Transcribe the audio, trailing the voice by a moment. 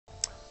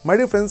My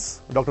dear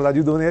friends, Dr.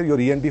 Rajiv Dhawan here, your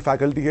ENT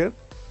faculty here.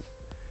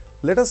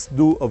 Let us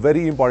do a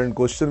very important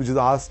question which is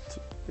asked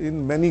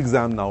in many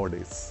exams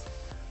nowadays.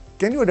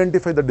 Can you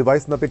identify the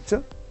device in the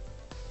picture?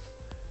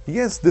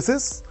 Yes, this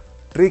is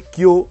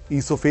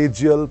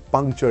Tracheoesophageal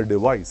Puncture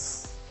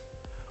Device.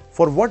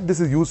 For what this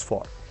is used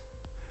for?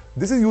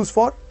 This is used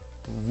for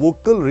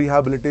vocal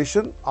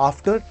rehabilitation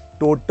after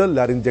total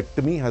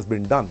laryngectomy has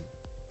been done.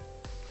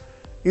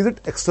 Is it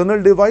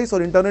external device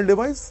or internal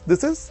device?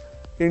 This is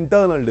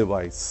internal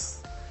device.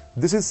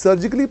 This is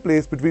surgically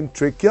placed between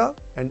trachea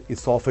and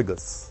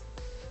esophagus.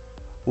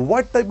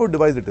 What type of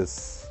device it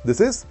is? This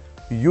is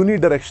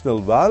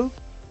unidirectional valve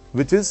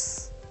which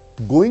is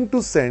going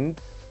to send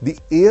the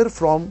air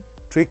from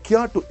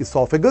trachea to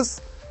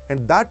esophagus,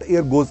 and that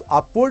air goes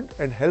upward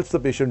and helps the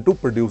patient to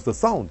produce the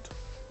sound.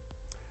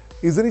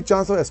 Is there any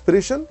chance of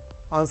aspiration?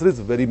 Answer is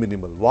very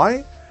minimal.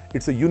 Why?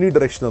 It's a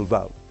unidirectional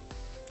valve.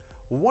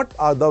 What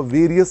are the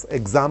various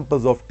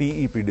examples of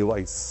TEP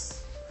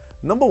device?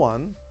 Number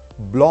 1,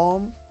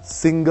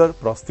 Blom-Singer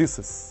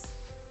prosthesis.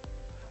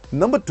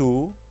 Number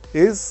 2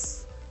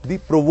 is the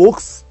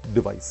Provokes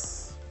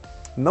device.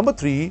 Number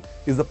 3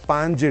 is the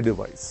Pange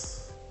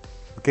device.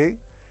 Okay?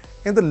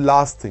 And the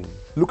last thing,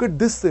 look at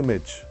this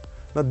image.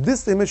 Now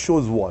this image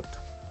shows what?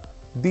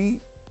 The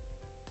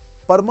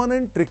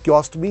permanent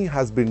tracheostomy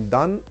has been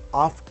done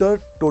after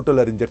total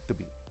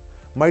laryngectomy.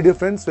 My dear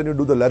friends, when you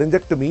do the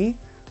laryngectomy,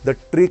 the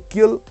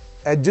tracheal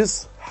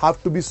edges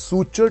have to be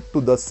sutured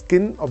to the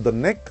skin of the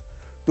neck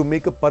to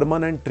make a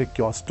permanent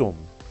tracheostome.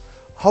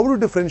 How to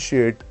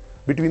differentiate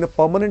between a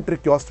permanent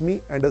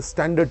tracheostomy and a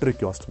standard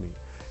tracheostomy?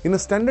 In a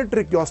standard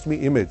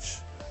tracheostomy image,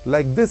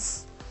 like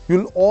this,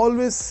 you'll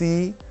always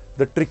see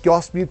the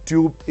tracheostomy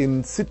tube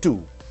in situ.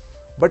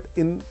 But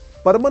in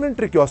permanent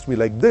tracheostomy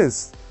like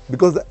this,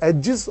 because the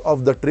edges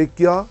of the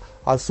trachea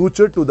are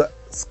sutured to the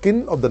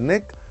skin of the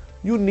neck,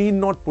 you need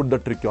not put the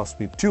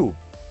tracheostomy tube.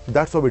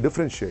 That's how we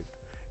differentiate.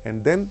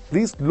 And then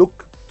please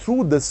look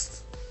through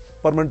this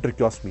permanent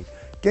tracheostomy.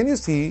 Can you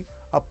see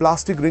a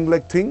plastic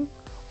ring-like thing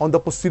on the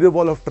posterior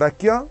wall of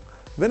trachea?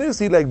 When you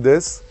see like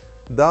this,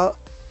 the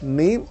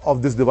name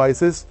of this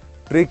device is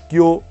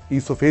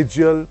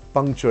Tracheoesophageal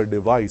Puncture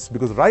Device,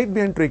 because right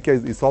behind trachea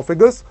is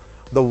esophagus.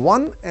 The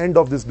one end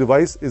of this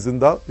device is in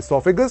the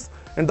esophagus,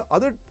 and the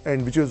other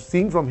end, which you're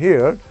seeing from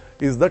here,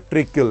 is the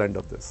tracheal end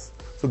of this.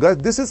 So guys,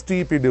 this is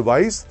TEP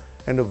device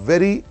and a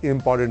very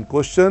important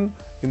question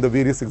in the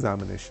various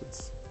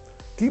examinations.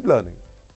 Keep learning.